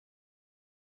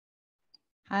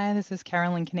Hi, this is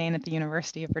Carolyn Kinane at the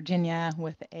University of Virginia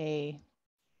with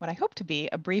what I hope to be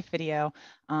a brief video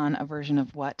on a version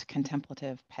of what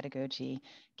contemplative pedagogy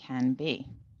can be.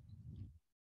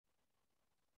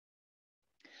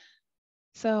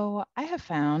 So I have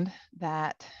found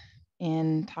that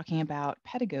in talking about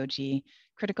pedagogy,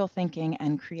 critical thinking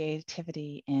and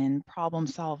creativity in problem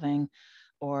solving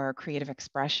or creative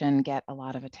expression get a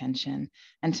lot of attention.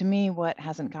 And to me, what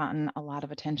hasn't gotten a lot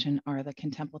of attention are the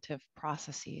contemplative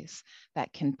processes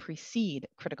that can precede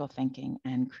critical thinking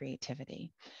and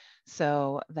creativity.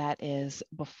 So that is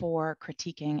before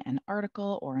critiquing an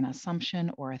article or an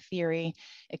assumption or a theory,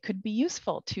 it could be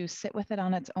useful to sit with it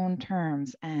on its own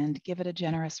terms and give it a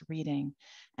generous reading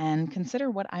and consider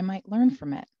what I might learn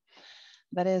from it.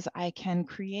 That is, I can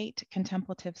create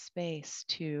contemplative space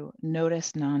to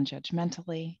notice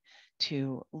non-judgmentally,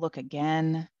 to look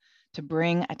again, to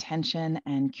bring attention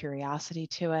and curiosity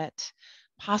to it,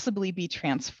 possibly be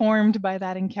transformed by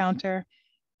that encounter,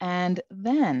 and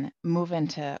then move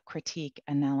into critique,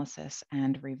 analysis,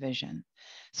 and revision.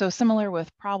 So similar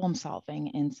with problem solving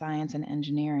in science and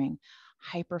engineering,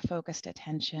 hyper-focused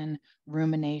attention,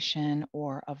 rumination,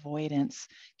 or avoidance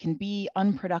can be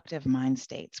unproductive mind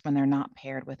states when they're not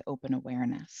paired with open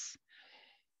awareness.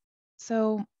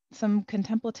 So some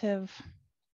contemplative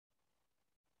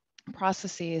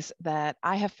processes that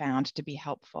I have found to be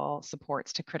helpful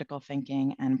supports to critical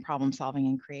thinking and problem solving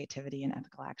and creativity and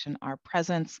ethical action are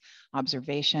presence,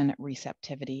 observation,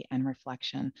 receptivity, and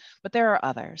reflection. But there are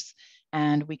others.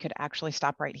 And we could actually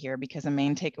stop right here because a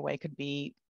main takeaway could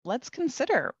be, let's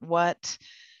consider what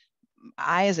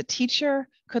I as a teacher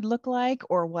could look like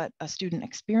or what a student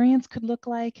experience could look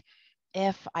like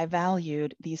if I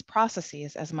valued these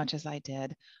processes as much as I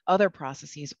did other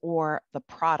processes or the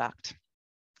product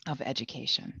of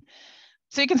education.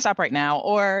 So you can stop right now,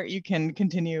 or you can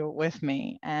continue with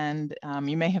me. And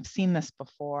you may have seen this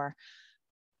before.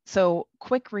 So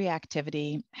quick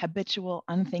reactivity, habitual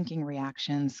unthinking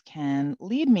reactions can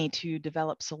lead me to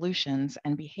develop solutions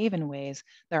and behave in ways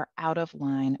that are out of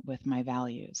line with my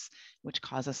values, which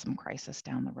causes some crisis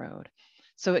down the road.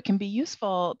 So it can be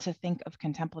useful to think of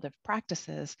contemplative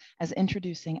practices as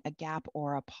introducing a gap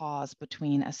or a pause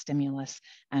between a stimulus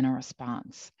and a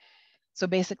response. So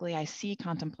basically, I see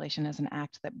contemplation as an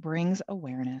act that brings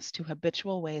awareness to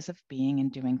habitual ways of being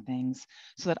and doing things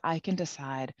so that I can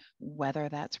decide whether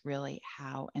that's really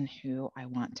how and who I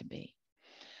want to be.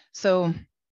 So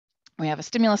we have a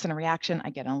stimulus and a reaction.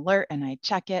 I get an alert and I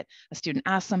check it. A student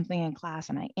asks something in class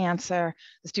and I answer.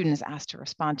 The student is asked to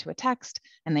respond to a text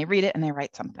and they read it and they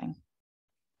write something.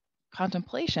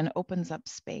 Contemplation opens up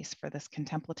space for this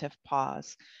contemplative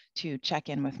pause to check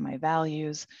in with my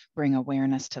values, bring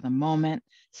awareness to the moment,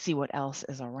 see what else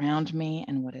is around me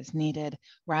and what is needed,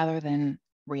 rather than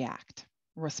react,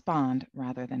 respond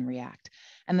rather than react.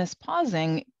 And this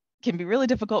pausing can be really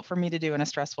difficult for me to do in a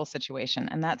stressful situation.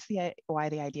 And that's why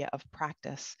the idea of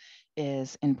practice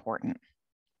is important.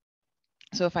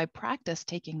 So if I practice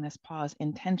taking this pause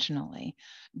intentionally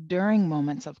during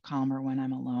moments of calm or when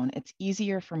I'm alone, it's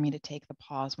easier for me to take the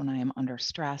pause when I am under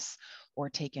stress or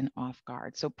taken off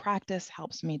guard. So practice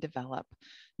helps me develop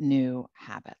new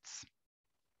habits.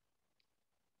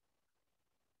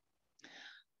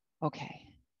 Okay,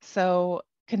 so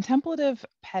contemplative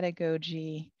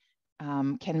pedagogy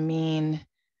can mean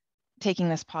taking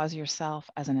this pause yourself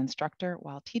as an instructor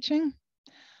while teaching,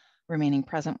 remaining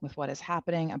present with what is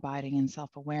happening, abiding in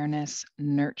self-awareness,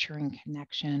 nurturing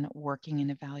connection, working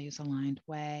in a values-aligned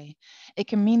way. It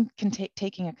can mean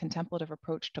taking a contemplative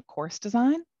approach to course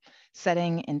design,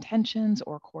 setting intentions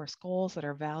or course goals that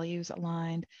are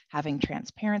values-aligned, having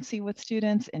transparency with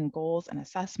students in goals and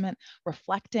assessment,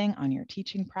 reflecting on your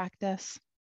teaching practice.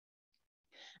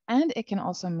 And it can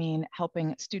also mean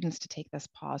helping students to take this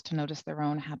pause to notice their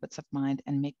own habits of mind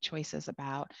and make choices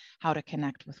about how to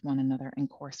connect with one another in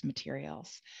course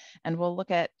materials. And we'll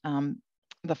look at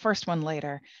the first one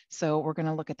later. So we're going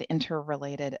to look at the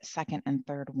interrelated second and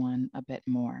third one a bit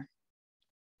more.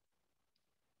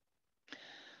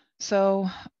 So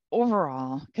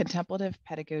overall, contemplative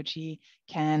pedagogy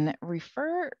can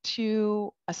refer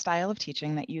to a style of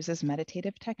teaching that uses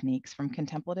meditative techniques from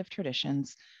contemplative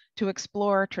traditions to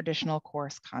explore traditional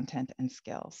course content and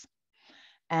skills.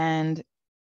 And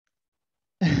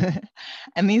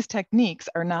and these techniques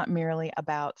are not merely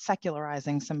about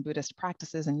secularizing some Buddhist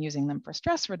practices and using them for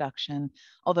stress reduction,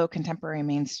 although contemporary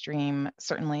mainstream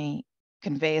certainly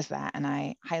conveys that. And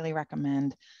I highly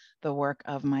recommend the work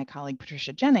of my colleague,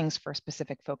 Patricia Jennings, for a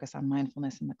specific focus on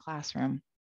mindfulness in the classroom.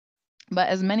 But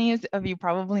as many of you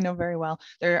probably know very well,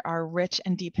 there are rich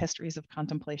and deep histories of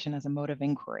contemplation as a mode of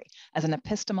inquiry, as an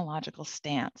epistemological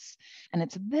stance. And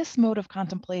it's this mode of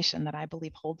contemplation that I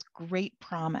believe holds great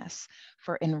promise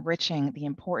for enriching the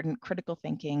important critical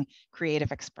thinking,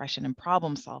 creative expression, and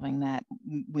problem solving that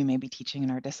we may be teaching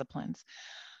in our disciplines.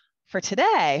 For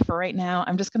today, for right now,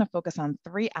 I'm just going to focus on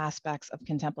 3 aspects of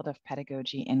contemplative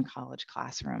pedagogy in college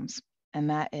classrooms. And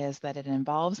that is that it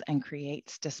involves and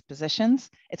creates dispositions.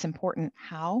 It's important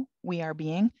how we are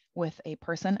being with a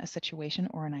person, a situation,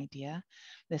 or an idea.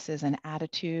 This is an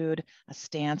attitude, a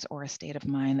stance, or a state of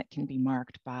mind that can be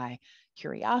marked by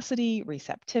curiosity,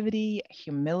 receptivity,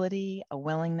 humility, a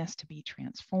willingness to be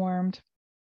transformed.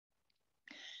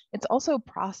 It's also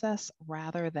process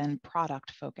rather than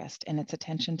product focused in its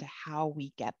attention to how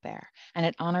we get there. And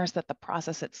it honors that the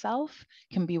process itself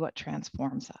can be what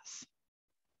transforms us.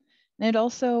 And it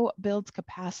also builds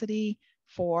capacity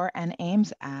for and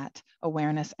aims at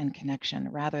awareness and connection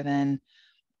rather than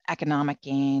economic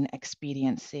gain,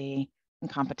 expediency, and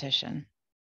competition.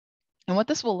 And what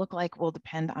this will look like will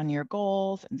depend on your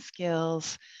goals and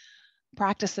skills.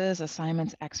 Practices,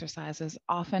 assignments, exercises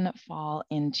often fall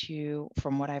into,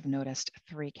 from what I've noticed,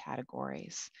 3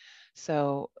 categories.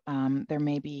 So there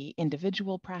may be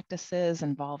individual practices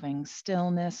involving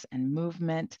stillness and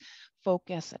movement,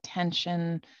 focus,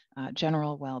 attention,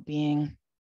 general well-being.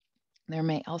 There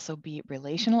may also be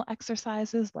relational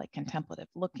exercises like contemplative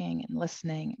looking and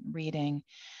listening and reading.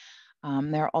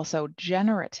 There are also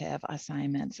generative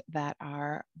assignments that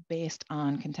are based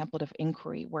on contemplative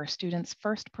inquiry, where students'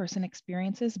 first-person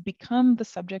experiences become the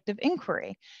subject of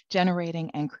inquiry,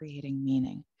 generating and creating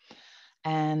meaning.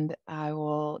 And I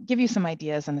will give you some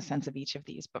ideas in the sense of each of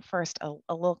these, but first, a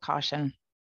little caution.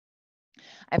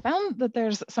 I found that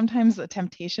there's sometimes a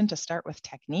temptation to start with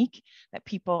technique, that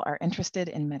people are interested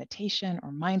in meditation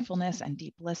or mindfulness and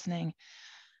deep listening.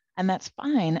 And that's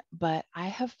fine, but I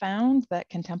have found that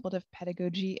contemplative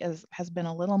pedagogy has been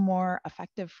a little more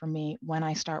effective for me when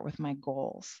I start with my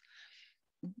goals.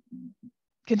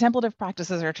 Contemplative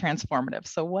practices are transformative.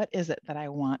 So what is it that I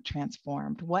want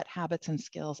transformed? What habits and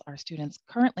skills are students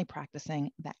currently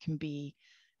practicing that can be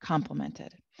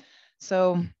complemented?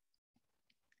 So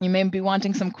you may be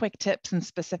wanting some quick tips and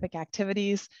specific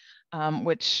activities,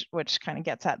 which kind of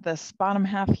gets at this bottom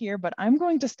half here, but I'm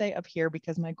going to stay up here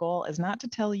because my goal is not to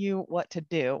tell you what to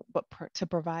do, but to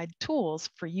provide tools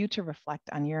for you to reflect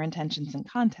on your intentions and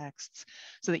contexts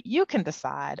so that you can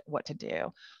decide what to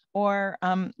do. Or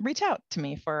reach out to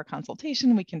me for a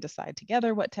consultation. We can decide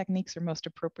together what techniques are most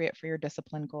appropriate for your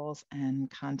discipline goals and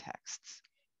contexts.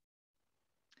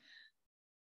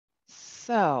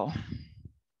 So,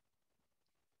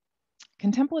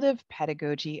 contemplative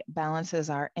pedagogy balances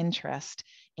our interest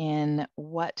in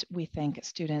what we think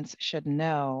students should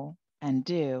know and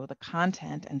do, the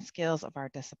content and skills of our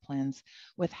disciplines,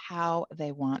 with how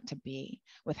they want to be,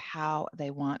 with how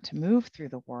they want to move through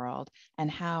the world,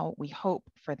 and how we hope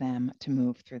for them to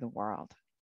move through the world.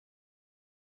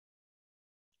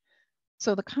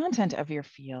 So the content of your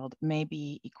field may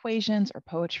be equations or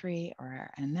poetry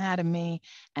or anatomy,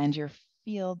 and your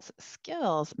field's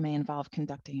skills may involve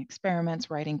conducting experiments,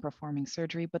 writing, performing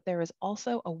surgery, but there is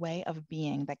also a way of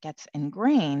being that gets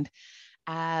ingrained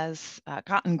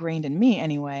got ingrained in me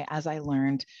anyway, as I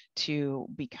learned to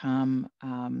become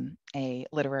a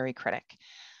literary critic.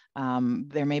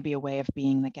 There may be a way of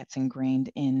being that gets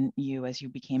ingrained in you as you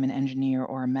became an engineer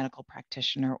or a medical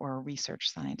practitioner or a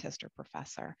research scientist or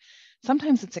professor.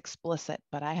 Sometimes it's explicit,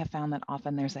 but I have found that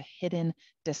often there's a hidden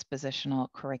dispositional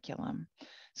curriculum.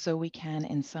 So we can,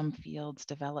 in some fields,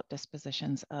 develop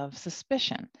dispositions of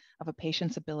suspicion of a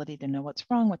patient's ability to know what's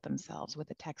wrong with themselves,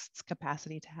 with a text's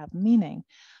capacity to have meaning,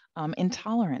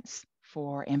 intolerance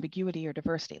for ambiguity or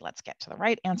diversity. Let's get to the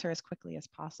right answer as quickly as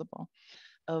possible.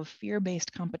 Of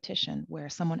fear-based competition, where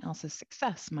someone else's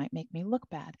success might make me look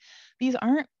bad. These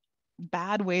aren't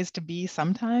bad ways to be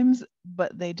sometimes,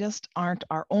 but they just aren't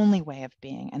our only way of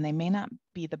being, and they may not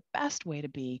be the best way to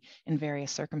be in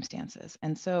various circumstances.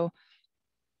 And so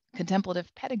contemplative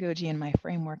pedagogy in my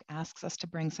framework asks us to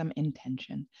bring some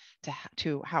intention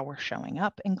to how we're showing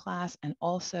up in class, and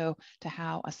also to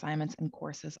how assignments and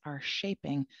courses are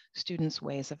shaping students'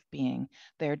 ways of being,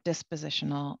 their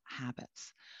dispositional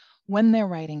habits. When they're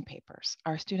writing papers,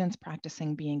 are students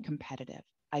practicing being competitive,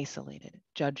 isolated,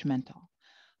 judgmental?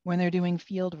 When they're doing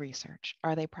field research,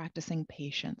 are they practicing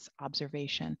patience,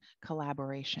 observation,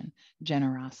 collaboration,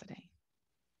 generosity?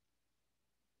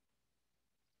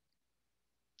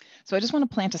 So I just want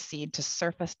to plant a seed to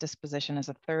surface disposition as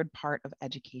a third part of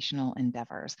educational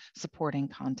endeavors, supporting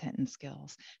content and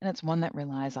skills. And it's one that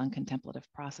relies on contemplative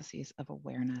processes of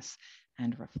awareness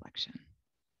and reflection.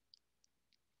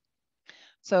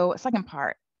 So second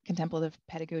part, contemplative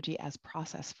pedagogy as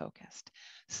process focused.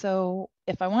 So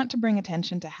if I want to bring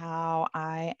attention to how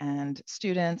I and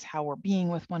students, how we're being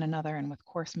with one another and with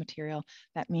course material,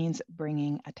 that means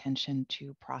bringing attention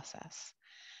to process.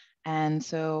 And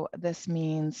so this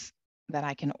means that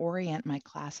I can orient my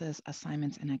classes,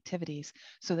 assignments, and activities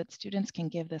so that students can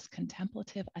give this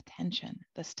contemplative attention,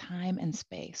 this time and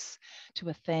space to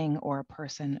a thing or a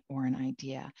person or an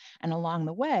idea. And along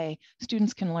the way,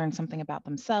 students can learn something about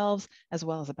themselves as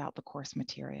well as about the course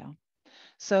material.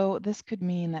 So this could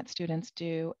mean that students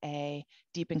do a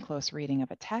deep and close reading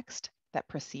of a text that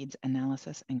precedes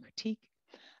analysis and critique,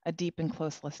 a deep and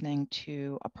close listening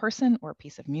to a person or a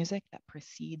piece of music that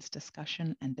precedes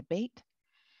discussion and debate,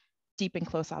 deep and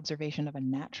close observation of a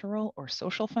natural or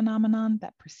social phenomenon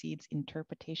that precedes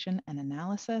interpretation and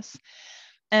analysis.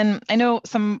 And I know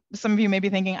some of you may be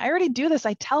thinking, I already do this.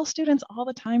 I tell students all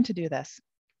the time to do this.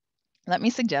 Let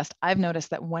me suggest, I've noticed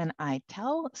that when I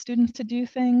tell students to do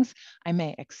things, I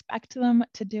may expect them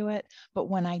to do it, but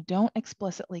when I don't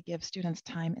explicitly give students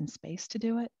time and space to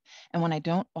do it, and when I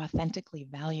don't authentically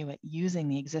value it using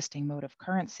the existing mode of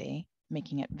currency,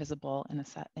 making it visible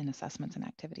in assessments and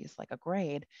activities like a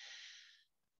grade,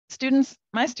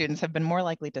 my students have been more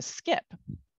likely to skip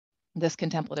this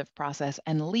contemplative process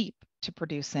and leap to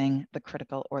producing the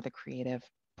critical or the creative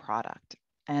product.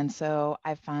 And so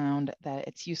I found that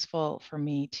it's useful for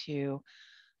me to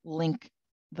link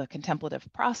the contemplative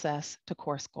process to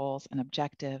course goals and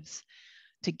objectives,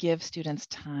 to give students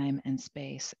time and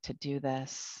space to do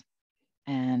this,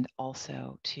 and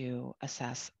also to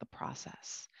assess the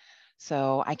process.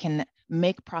 So I can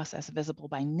make process visible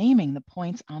by naming the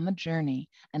points on the journey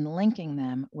and linking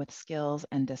them with skills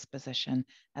and disposition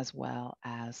as well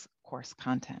as course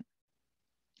content.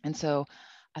 And so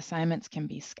assignments can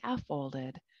be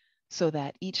scaffolded so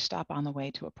that each stop on the way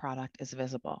to a product is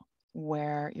visible,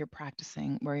 where you're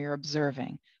practicing, where you're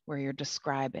observing, where you're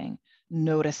describing,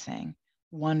 noticing,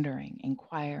 wondering,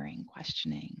 inquiring,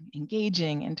 questioning,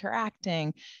 engaging,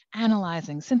 interacting,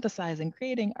 analyzing, synthesizing,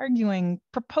 creating, arguing,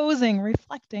 proposing,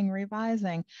 reflecting,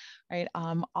 revising, right?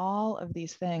 All of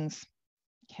these things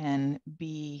can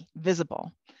be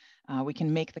visible. We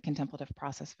can make the contemplative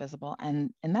process visible.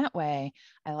 And in that way,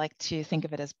 I like to think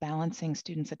of it as balancing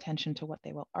students' attention to what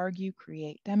they will argue,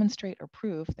 create, demonstrate, or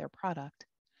prove their product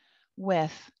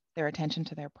with their attention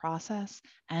to their process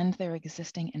and their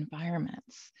existing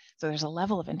environments. So there's a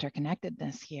level of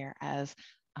interconnectedness here as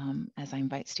I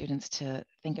invite students to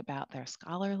think about their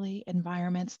scholarly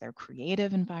environments, their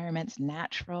creative environments,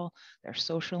 natural, their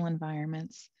social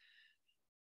environments.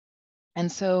 And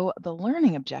so the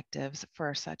learning objectives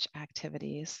for such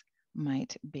activities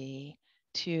might be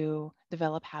to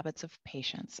develop habits of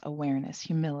patience, awareness,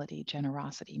 humility,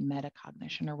 generosity,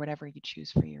 metacognition, or whatever you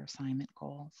choose for your assignment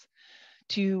goals.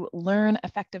 To learn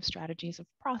effective strategies of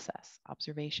process,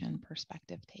 observation,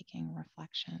 perspective taking,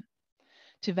 reflection.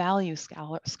 To value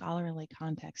scholarly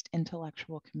context,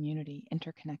 intellectual community,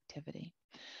 interconnectivity.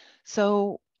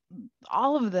 So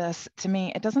all of this, to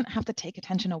me, it doesn't have to take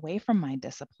attention away from my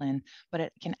discipline, but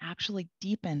it can actually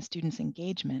deepen students'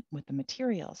 engagement with the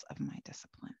materials of my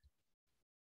discipline.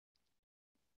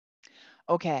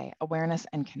 Okay, awareness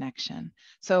and connection.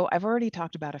 So I've already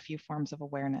talked about a few forms of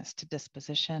awareness: to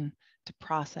disposition, to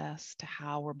process, to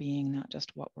how we're being, not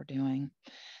just what we're doing.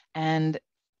 And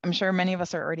I'm sure many of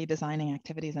us are already designing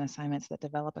activities and assignments that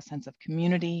develop a sense of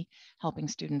community, helping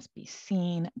students be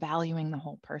seen, valuing the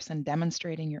whole person,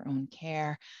 demonstrating your own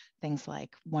care, things like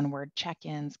one-word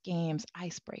check-ins, games,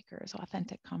 icebreakers,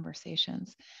 authentic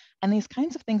conversations. And these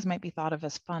kinds of things might be thought of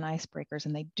as fun icebreakers,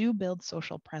 and they do build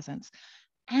social presence.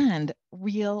 And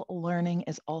real learning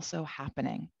is also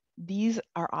happening. These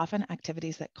are often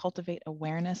activities that cultivate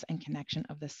awareness and connection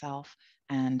of the self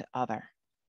and other.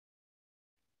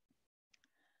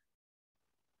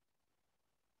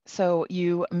 So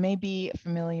you may be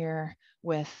familiar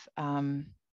with,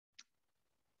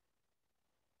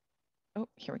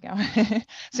 here we go.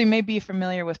 So you may be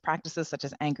familiar with practices such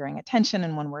as anchoring attention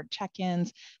and one-word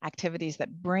check-ins, activities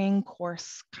that bring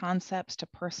course concepts to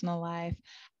personal life,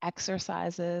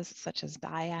 exercises such as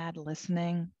dyad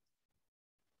listening.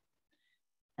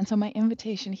 And so my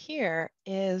invitation here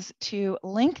is to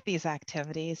link these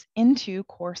activities into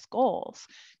course goals,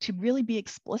 to really be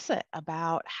explicit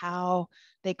about how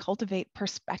they cultivate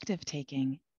perspective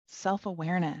taking,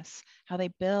 self-awareness, how they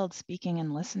build speaking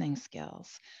and listening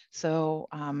skills. So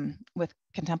with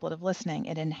contemplative listening,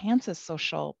 it enhances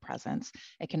social presence.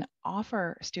 It can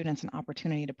offer students an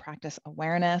opportunity to practice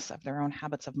awareness of their own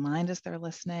habits of mind as they're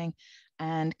listening,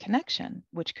 and connection,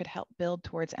 which could help build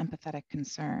towards empathetic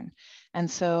concern. And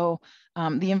so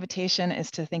the invitation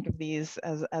is to think of these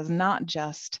as not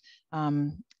just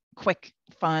quick,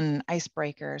 fun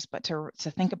icebreakers, but to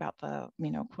think about the,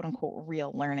 quote unquote, real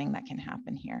learning that can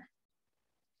happen here.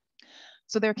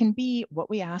 So there can be what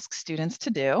we ask students to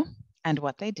do and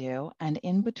what they do, and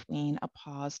in between a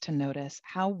pause to notice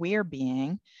how we're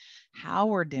being, how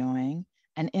we're doing,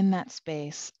 and in that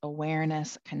space,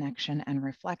 awareness, connection, and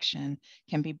reflection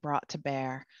can be brought to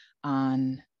bear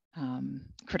on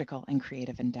critical and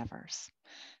creative endeavors.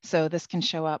 So this can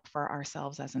show up for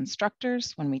ourselves as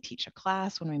instructors when we teach a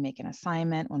class, when we make an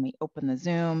assignment, when we open the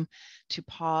Zoom, to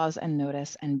pause and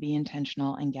notice and be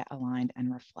intentional and get aligned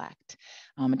and reflect.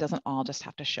 It doesn't all just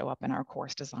have to show up in our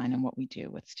course design and what we do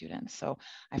with students. So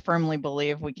I firmly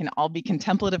believe we can all be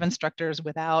contemplative instructors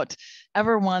without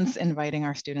ever once inviting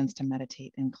our students to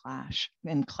meditate in class.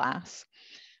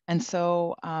 And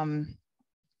so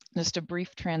just a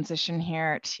brief transition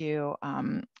here to,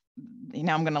 I'm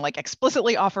going to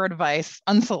explicitly offer advice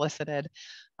unsolicited.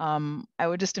 I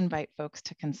would just invite folks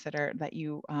to consider that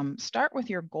you start with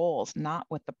your goals, not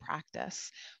with the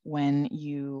practice, when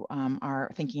you are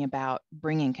thinking about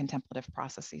bringing contemplative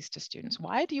processes to students.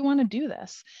 Why do you want to do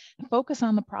this? And focus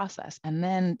on the process, and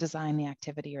then design the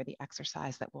activity or the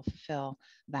exercise that will fulfill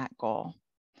that goal.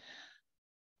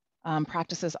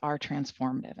 Practices are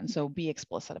transformative, and so be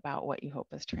explicit about what you hope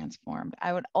is transformed.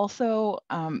 I would also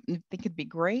think it'd be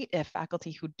great if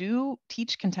faculty who do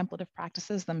teach contemplative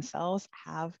practices themselves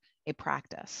have a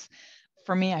practice.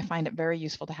 For me, I find it very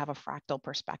useful to have a fractal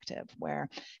perspective where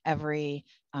every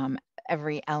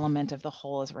element of the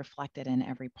whole is reflected in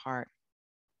every part.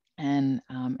 And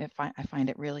I find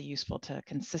it really useful to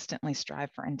consistently strive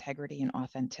for integrity and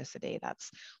authenticity. That's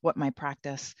what my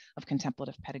practice of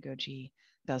contemplative pedagogy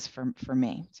does for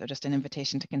me. So just an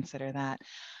invitation to consider that.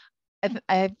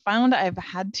 I've found I've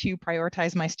had to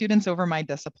prioritize my students over my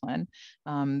discipline.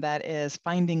 That is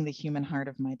finding the human heart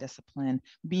of my discipline,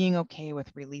 being okay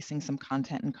with releasing some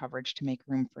content and coverage to make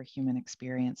room for human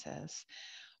experiences.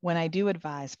 When I do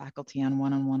advise faculty on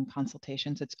one-on-one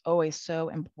consultations, it's always so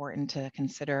important to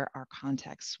consider our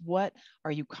context. What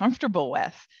are you comfortable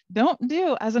with? Don't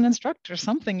do as an instructor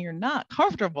something you're not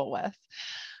comfortable with.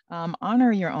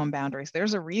 Honor your own boundaries.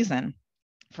 There's a reason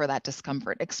for that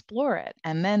discomfort. Explore it,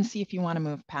 and then see if you want to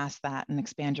move past that and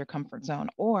expand your comfort zone,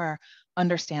 or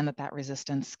understand that that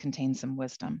resistance contains some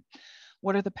wisdom.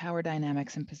 What are the power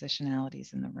dynamics and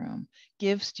positionalities in the room?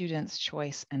 Give students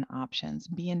choice and options.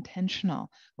 Be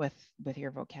intentional with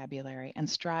your vocabulary, and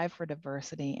strive for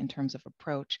diversity in terms of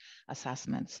approach,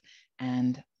 assessments,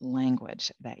 and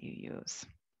language that you use.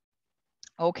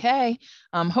 Okay,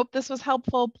 hope this was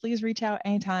helpful. Please reach out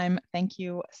anytime. Thank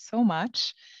you so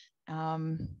much.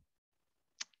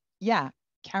 Yeah,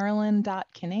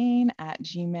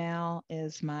 carolyn.kinane@gmail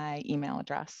is my email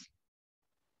address.